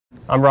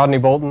I'm Rodney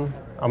Bolton.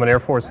 I'm an Air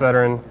Force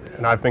veteran,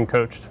 and I've been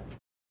coached.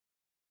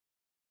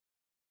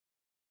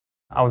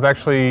 I was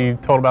actually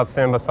told about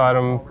Stand Beside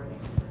Him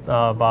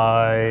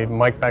by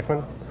Mike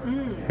Beckman,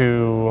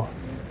 who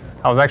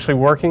I was actually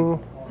working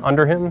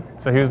under him.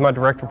 So he was my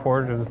direct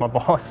report, he was my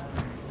boss.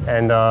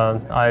 And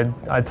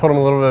I told him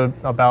a little bit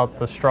about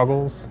the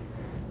struggles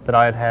that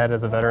I had had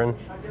as a veteran.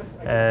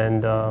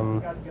 And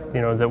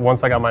you know, that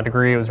once I got my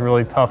degree, it was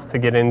really tough to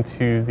get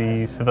into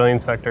the civilian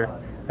sector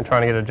and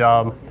trying to get a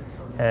job.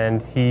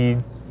 And he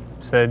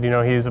said, you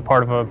know, he's a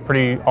part of a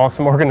pretty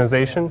awesome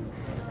organization,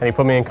 and he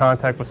put me in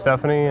contact with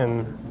Stephanie,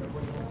 and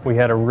we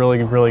had a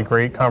really, really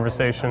great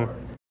conversation.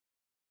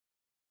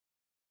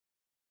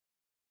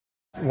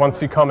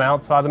 Once you come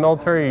outside the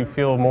military, you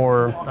feel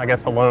more, I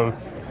guess, alone.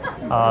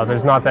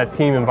 There's not that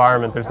team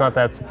environment, there's not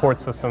that support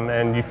system,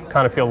 and you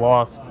kind of feel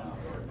lost.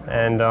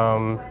 And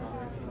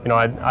you know,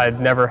 I'd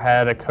never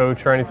had a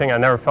coach or anything. I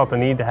never felt the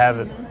need to have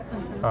it.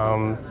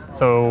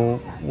 So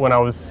when I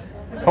was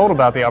told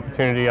about the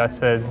opportunity, I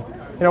said,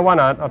 you know, why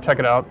not? I'll check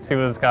it out, see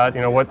what it's got.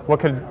 You know, what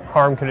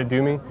harm could it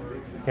do me?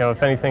 You know,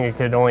 if anything, it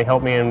could only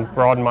help me and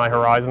broaden my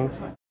horizons.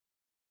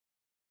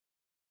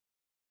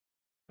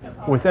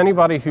 With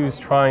anybody who's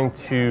trying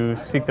to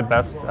seek the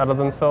best out of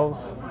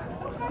themselves,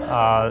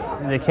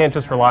 they can't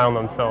just rely on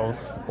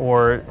themselves,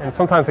 and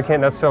sometimes they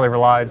can't necessarily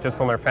rely just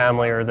on their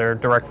family or their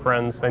direct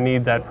friends. They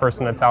need that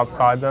person that's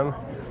outside them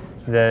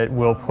that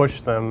will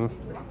push them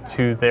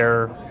to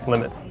their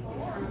limit,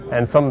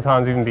 and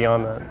sometimes even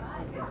beyond that.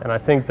 And I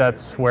think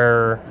that's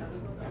where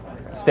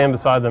Stand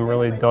Beside Them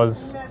really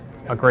does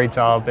a great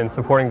job in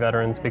supporting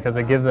veterans, because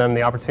they give them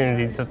the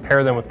opportunity to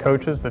pair them with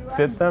coaches that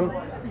fit them.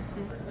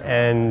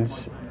 And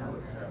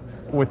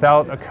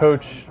without a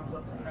coach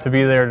to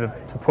be there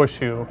to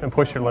push you and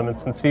push your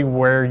limits and see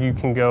where you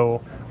can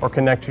go or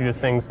connect you to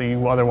things that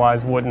you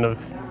otherwise wouldn't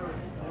have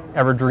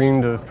ever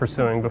dreamed of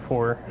pursuing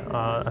before,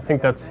 I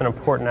think that's an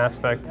important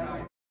aspect.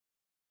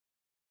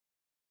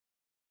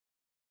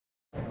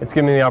 It's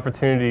given me the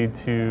opportunity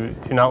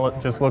to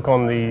not just look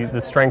on the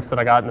strengths that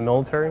I got in the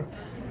military,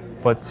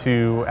 but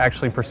to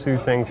actually pursue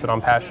things that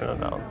I'm passionate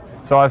about.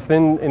 So I've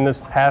been in this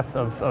path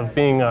of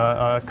being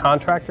a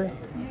contractor,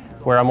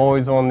 where I'm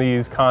always on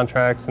these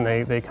contracts and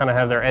they kind of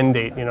have their end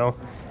date, you know.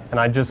 And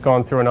I'd just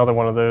gone through another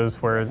one of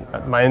those where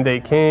my end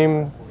date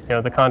came, you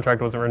know, the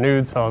contract wasn't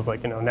renewed, so I was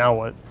like, you know, now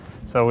what?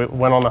 So we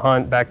went on the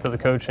hunt back to the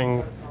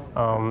coaching,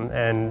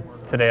 and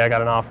today I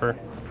got an offer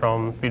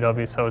from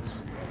BW. So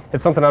it's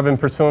something I've been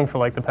pursuing for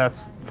like the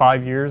past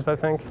 5 years, I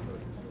think.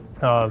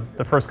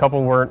 The first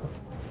couple were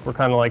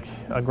kind of like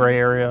a gray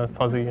area,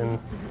 fuzzy, and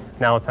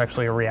now it's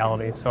actually a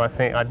reality. So I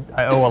think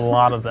I owe a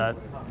lot of that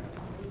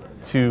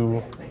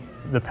to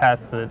the path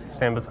that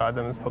Stand Beside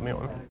Them has put me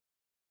on.